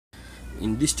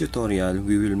In this tutorial,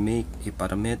 we will make a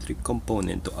parametric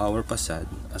component to our facade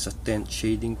as a tent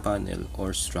shading panel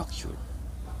or structure.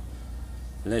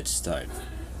 Let's start.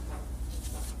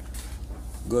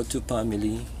 Go to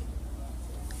Family,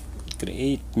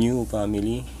 create new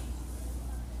family,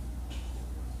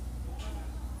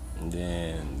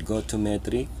 then go to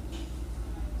Metric,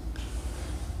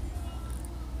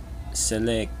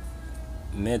 select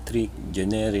Metric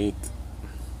Generic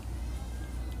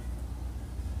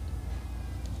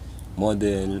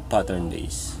Model Pattern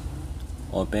Base,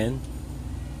 open.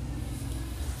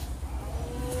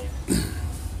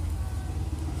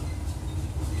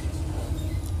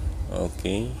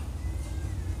 Okay,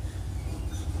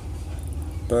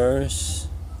 first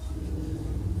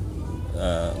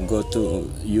go to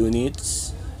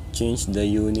units, change the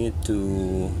unit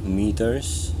to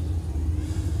meters,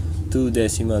 2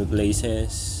 decimal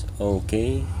places.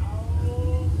 Okay,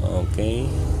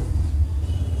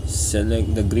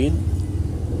 select the grid.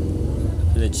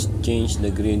 Let's change the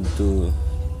grid to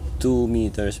 2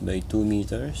 meters by 2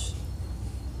 meters.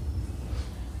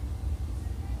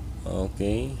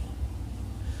 Okay,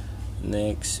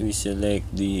 next we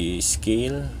select the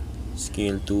scale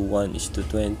to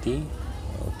 1:20.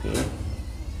 Okay,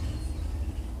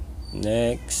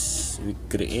 next we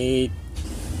create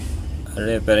a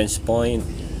reference point,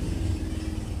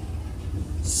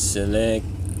 select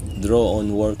draw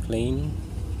on work plane,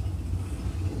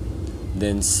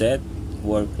 then set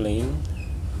work plane,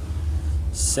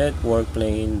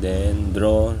 then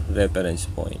draw reference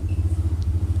point,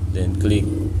 then click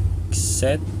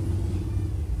set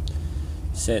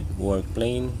work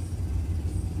plane,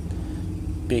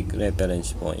 pick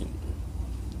reference point,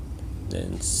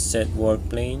 then set work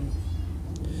plane,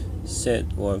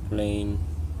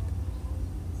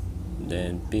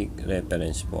 then pick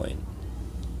reference point,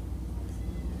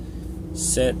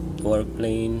 set work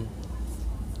plane,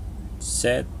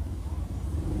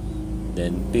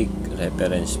 then pick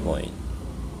reference point,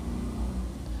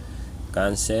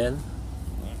 cancel.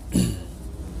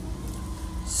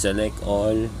 Select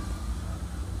all,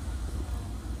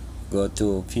 go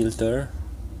to filter,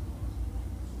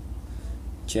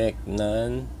 check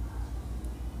none,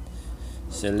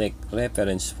 select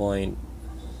reference point.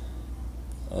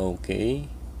 Okay,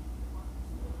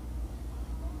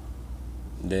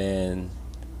 then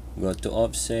go to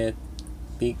offset,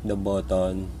 pick the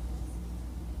button,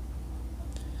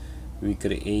 we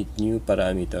create new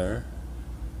parameter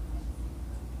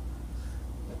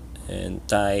and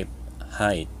type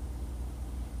height.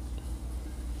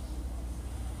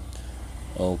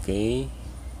 Okay,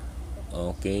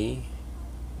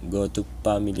 go to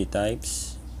family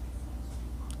types,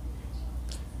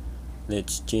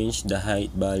 let's change the height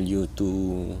value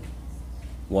to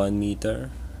 1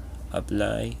 meter,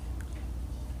 apply.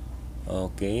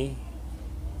 Okay,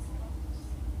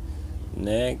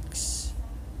 next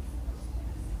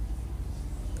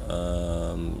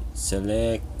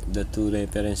select the 2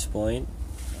 reference point,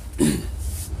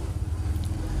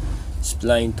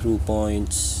 spline through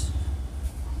points,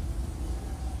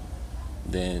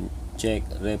 then check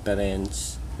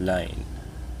reference line.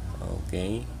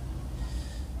 Okay,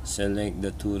 select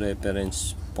the 2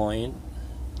 reference point,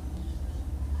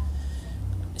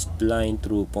 spline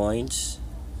through points,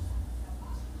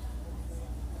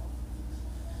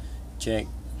 check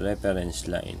reference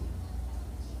line.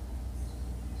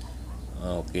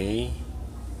 Okay,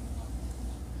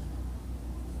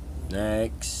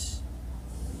 next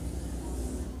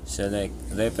select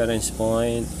reference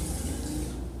point,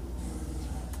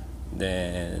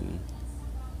 then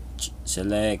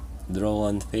select draw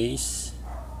on face,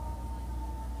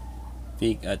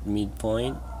 pick at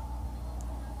midpoint,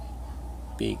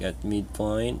 okay, pick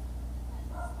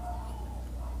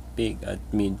at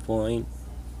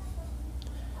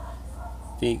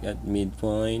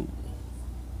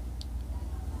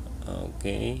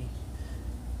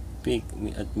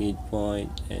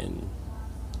midpoint, and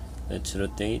let's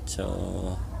rotate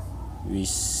so we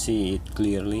see it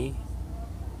clearly.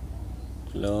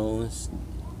 Close,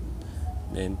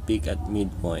 then pick at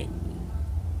midpoint.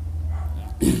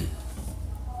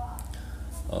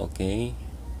 Okay,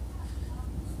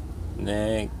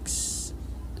 next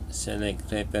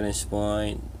select reference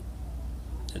point,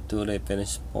 the 2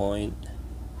 reference point,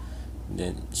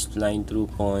 then spline through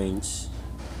points,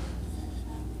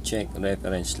 check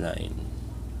reference line.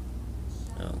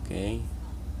 Okay,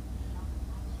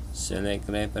 select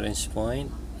reference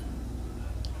point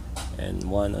and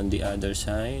 1 on the other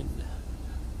side,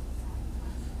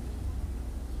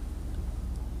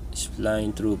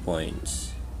 spline through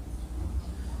points,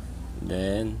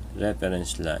 then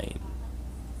reference line.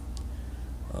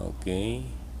 Okay,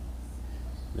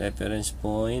 reference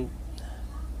point,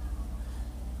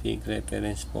 pick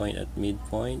reference point at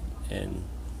midpoint and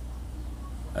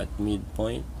at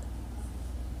midpoint.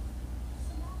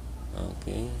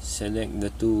 Okay, select the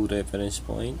two reference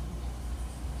point,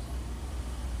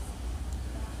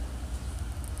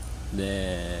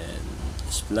 then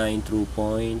spline through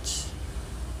points,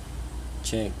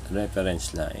 check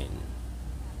reference line.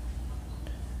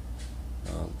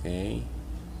 Okay,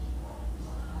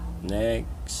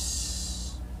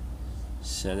 next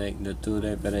select the two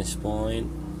reference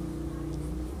point,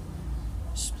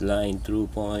 spline through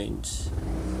points,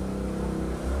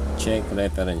 check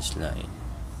reference line.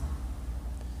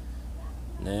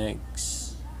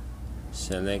 Next,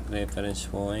 select reference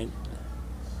point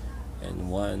and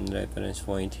one reference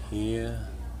point here,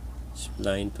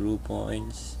 spline through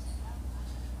points,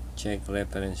 check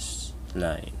reference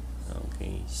line.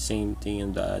 Okay, same thing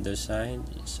on the other side.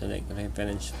 Select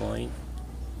reference point,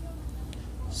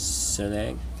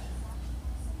 select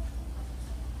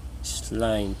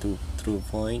spline through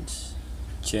points,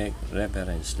 check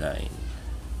reference line.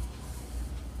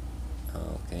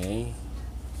 Okay,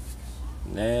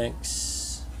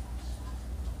 next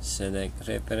select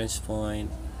reference point,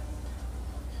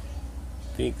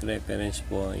 pick reference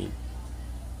point,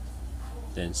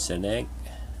 then select,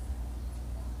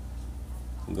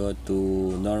 go to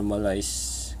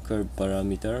normalize curve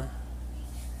parameter,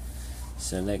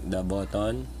 select the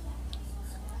button,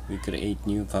 we create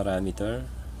new parameter,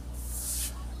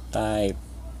 type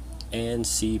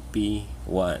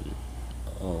NCP1.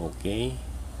 Okay,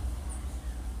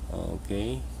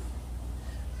 okay,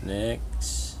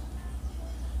 next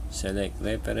select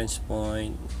reference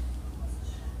point,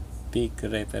 pick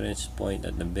reference point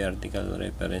at the vertical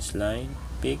reference line,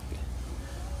 pick,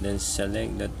 then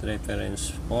select that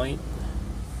reference point,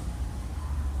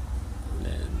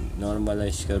 then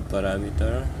normalize curve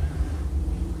parameter,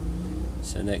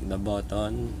 select the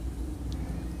button,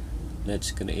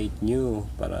 let's create new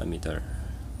parameter.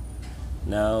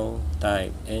 Now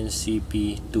type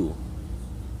NCP2.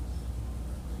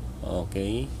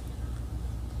 Okay,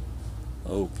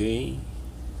 okay,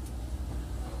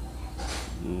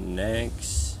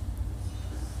 next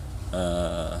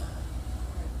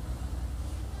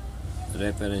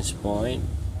reference point,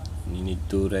 you need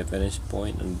two reference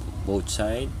point on both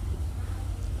sides.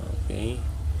 Okay,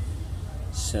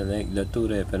 select the two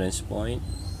reference point,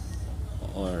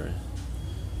 or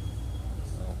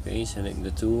okay, select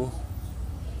the two,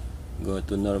 go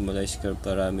to normalize curve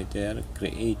parameter,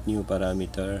 create new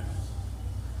parameter,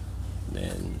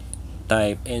 then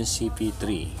type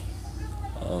NCP3.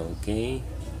 Okay,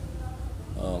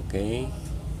 okay,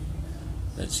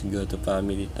 let's go to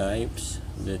family types,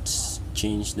 let's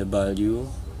change the value,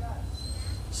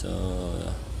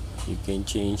 so you can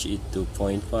change it to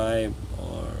 0.5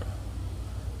 or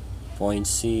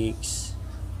 0.6.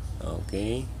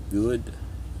 okay, good.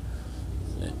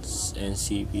 Let's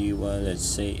NCP1, let's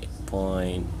say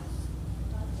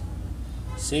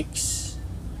 0.6.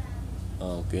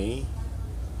 okay,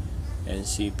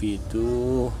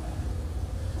 NCP2,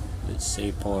 let's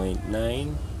say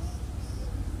 0.9.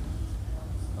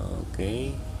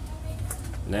 okay,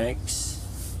 next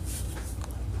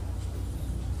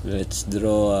let's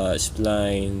draw a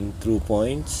spline through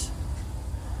points,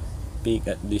 pick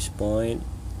at this point,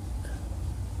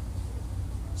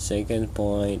 second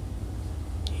point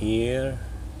here,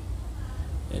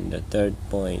 and the third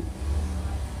point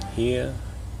here.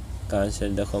 Cancel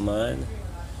the command,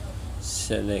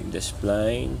 select the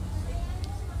spline,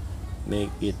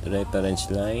 make it reference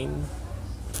line.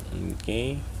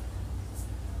 Okay,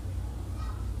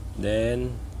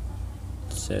 then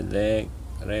select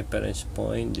reference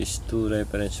point, these two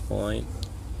reference point,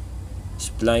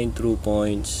 spline through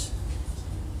points,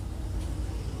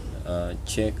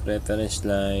 check reference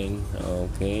line.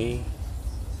 Okay,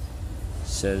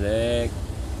 select,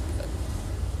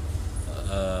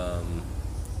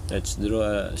 let's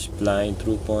draw a spline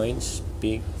through points,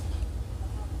 pick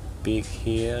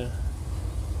here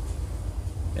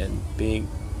and pick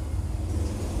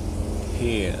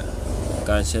here.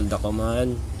 Cancel the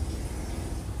command,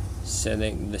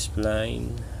 select the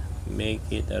spline, make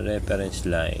it a reference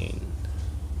line.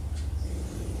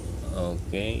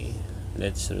 Okay,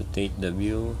 let's rotate the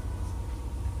view.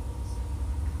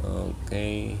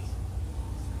 Okay,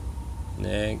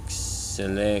 next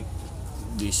select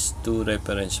these two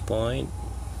reference point,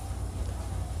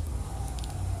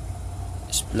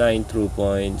 spline through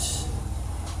points,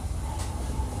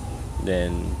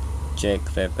 then check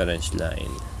reference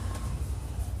line.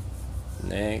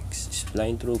 Next,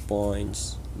 spline through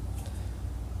points,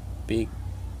 pick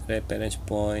reference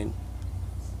point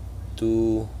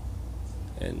 2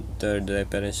 and third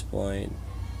reference point,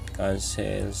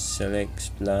 cancel, select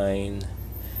spline,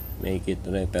 make it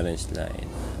reference line.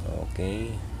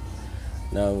 Okay,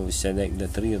 now we select the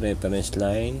 3 reference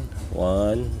line,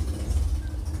 1,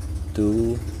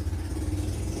 2,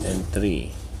 and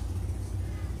 3.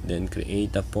 Then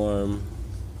create a form,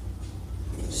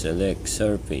 select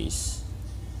surface.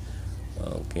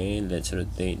 Okay, let's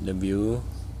rotate the view.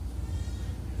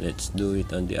 Let's do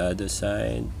it on the other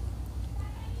side.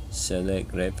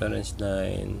 Select reference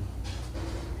line,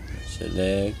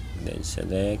 select, then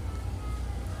select,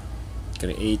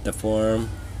 create a form,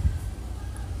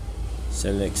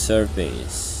 select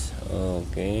surface.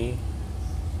 Okay,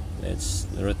 let's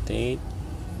rotate,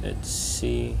 let's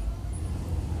see.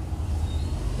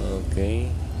 Okay,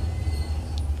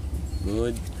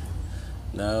 good.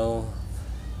 Now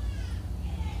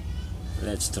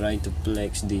let's try to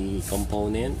flex the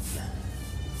component.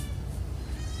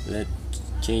 Let's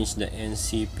change the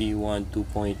NCP1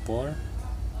 2.4.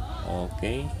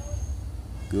 Okay,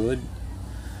 good.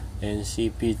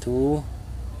 NCP2,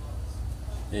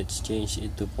 let's change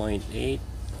it to 0.8.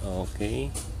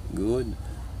 Okay, good.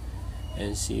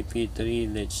 NCP3,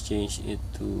 let's change it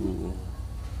to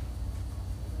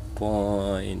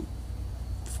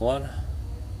 0.4.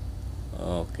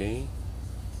 Okay.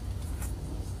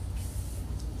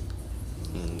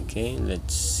 Okay,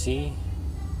 let's see.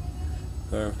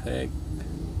 Perfect.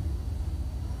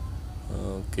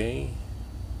 Okay.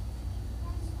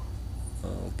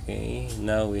 Okay,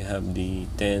 now we have the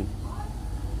 10th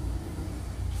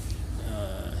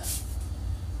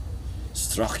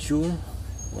structure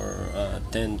or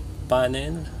 10th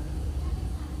panel.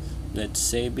 Let's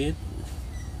save it.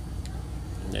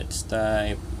 Let's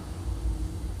type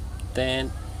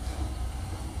 10th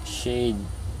shade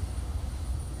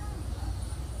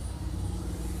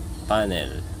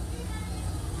panel.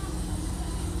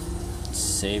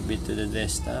 Save it to the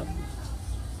desktop.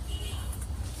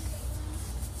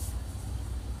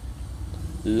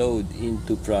 Load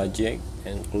into project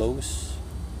and close.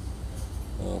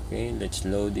 Okay, let's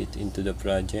load it into the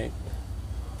project.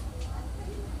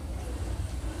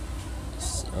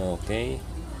 Okay.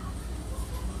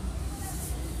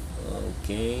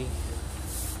 Okay.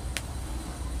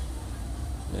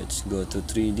 Let's go to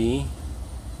 3D.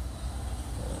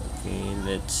 Okay,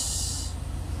 let's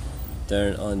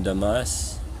turn on the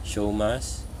mask, show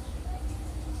mask.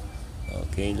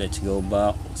 Okay, let's go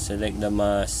back, select the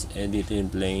mask, edit in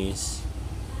place.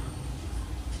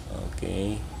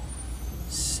 Okay,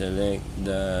 select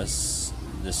the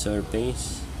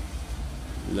surface.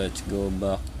 Let's go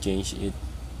back, change it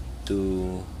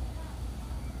to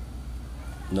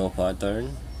no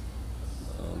pattern.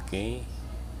 Okay,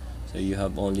 so you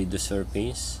have only the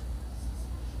surface,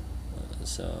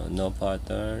 so no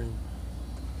pattern.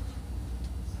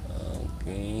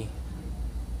 Okay.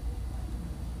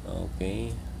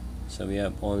 Okay, so we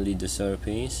have only the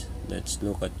surface. Let's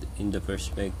look at in the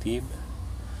perspective.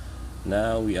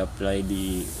 Now we apply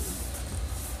the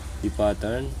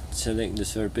pattern. Select the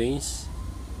surface,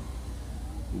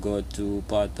 go to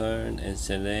pattern and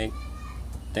select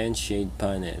 10 shade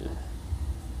panel.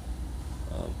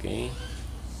 Okay.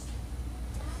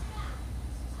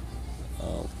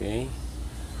 Okay,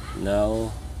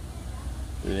 now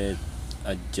let's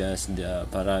adjust the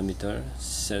parameter.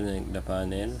 Select the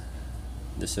panel,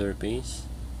 the surface,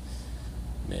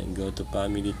 then go to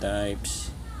family types,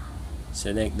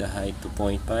 select the height to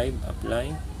 0.5,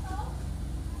 apply.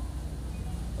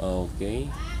 Okay,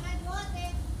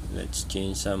 let's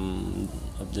change some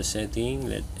of the setting.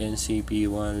 Let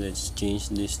NCP1, let's change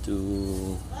this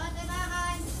to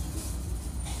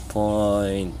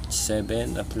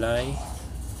 0.7, apply.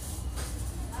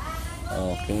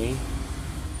 Okay,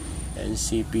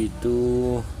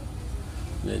 NCP2,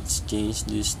 let's change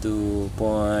this to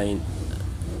 0.9.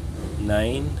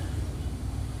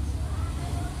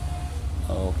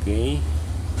 Okay,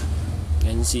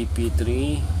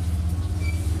 NCP3,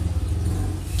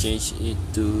 change it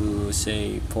to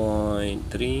say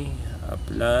 0.3,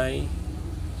 apply.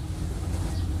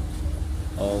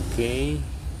 Okay.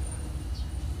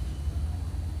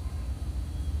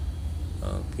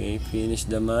 Okay, finish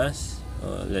the mask.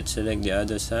 Let's select the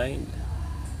other side.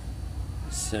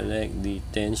 Select the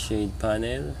 10 shade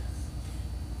panel.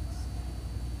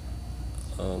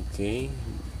 Okay,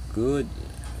 good.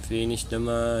 Finish the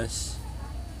mask.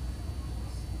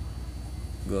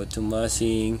 Go to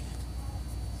masking.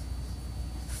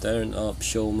 Turn off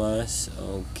show mask.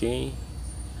 Okay.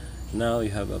 Now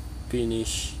you have a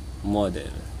finished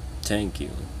model. Thank you.